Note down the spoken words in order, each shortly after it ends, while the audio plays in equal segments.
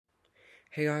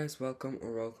Hey guys, welcome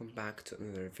back to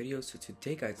another video. So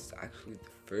today guys is actually the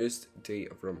first day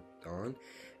of Ramadan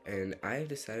and I've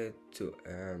decided to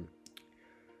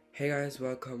hey guys,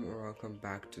 welcome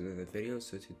back to another video.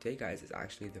 So today guys is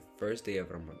actually the first day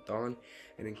of Ramadan,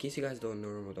 and in case you guys don't know,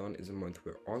 Ramadan is a month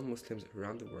where all Muslims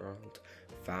around the world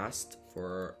fast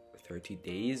for 30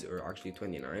 days, or actually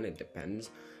 29, it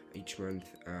depends. Each month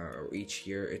or each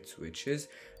year it switches,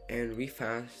 and we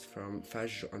fast from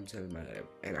Fajr until Maghrib.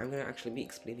 And I'm gonna actually be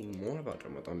explaining more about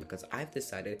Ramadan because I've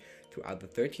decided throughout the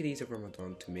 30 days of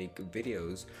Ramadan to make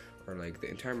videos, or like the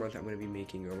entire month I'm gonna be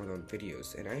making Ramadan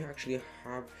videos. And I actually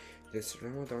have this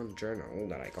Ramadan journal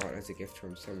that I got as a gift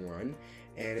from someone,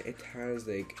 and it has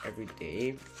like every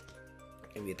day,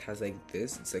 and it has like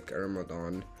this, it's like a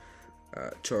Ramadan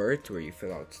chart where you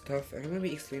fill out stuff, and I'm gonna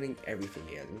be explaining everything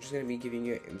here. I'm just gonna be giving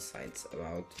you insights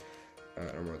about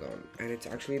Ramadan, and it's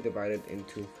actually divided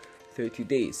into 30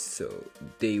 days. So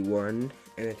day one,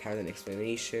 and it has an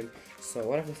explanation. So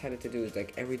what I've decided to do is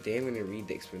like every day I'm gonna read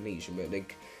the explanation, but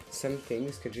like some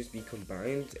things can just be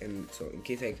combined, and so in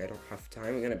case like I don't have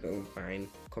time, I'm gonna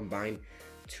combine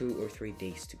 2 or 3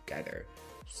 days together.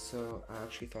 So I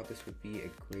actually thought this would be a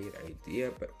great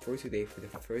idea. But for today, for the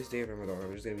first day of Ramadan,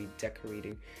 I'm just gonna be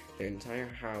decorating the entire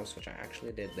house, which I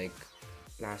actually did like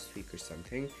last week or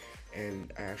something.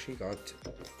 And I actually got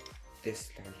this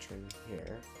lantern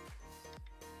here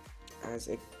as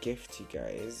a gift, you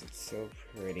guys. It's so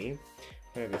pretty.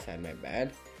 Put it beside my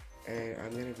bed, and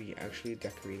I'm gonna be actually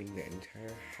decorating the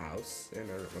entire house in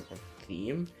a Ramadan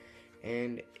theme.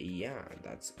 And yeah,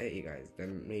 that's it, you guys.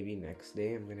 Then maybe next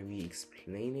day I'm gonna be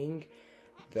explaining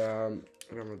the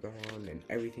Ramadan and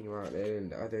everything about it,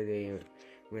 and the other day I'm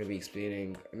gonna be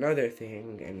explaining another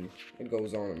thing, and it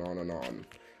goes on and on and on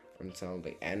until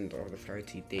the end of the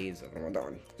 30 days of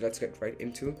Ramadan. Let's get right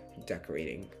into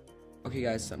decorating. Okay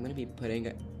guys, so I'm gonna be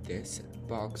putting this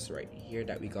box right here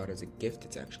that we got as a gift.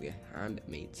 It's actually a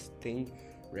handmade thing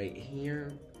right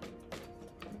here,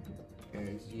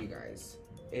 and you guys,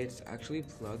 it actually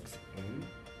plugs in.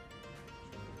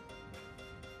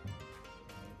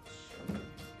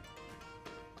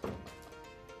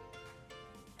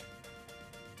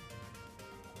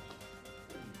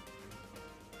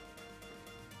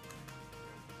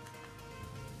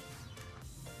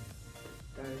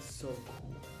 That is so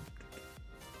cool.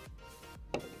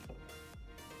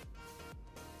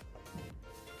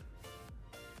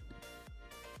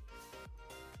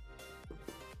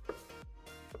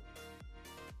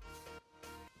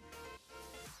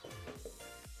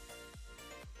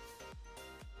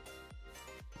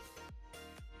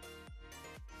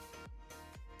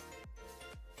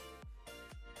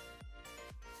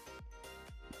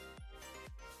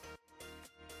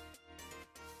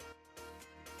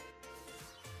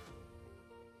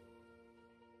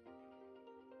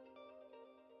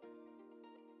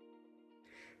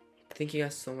 Thank you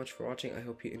guys so much for watching. I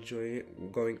hope you enjoy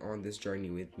going on this journey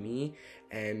with me,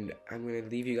 and I'm gonna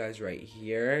leave you guys right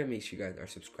here. Make sure you guys are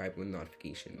subscribed with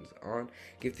notifications on.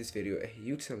 Give this video a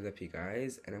huge thumbs up, you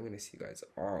guys, and I'm gonna see you guys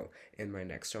all in my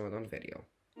next Ramadan video.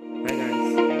 Bye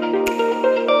guys.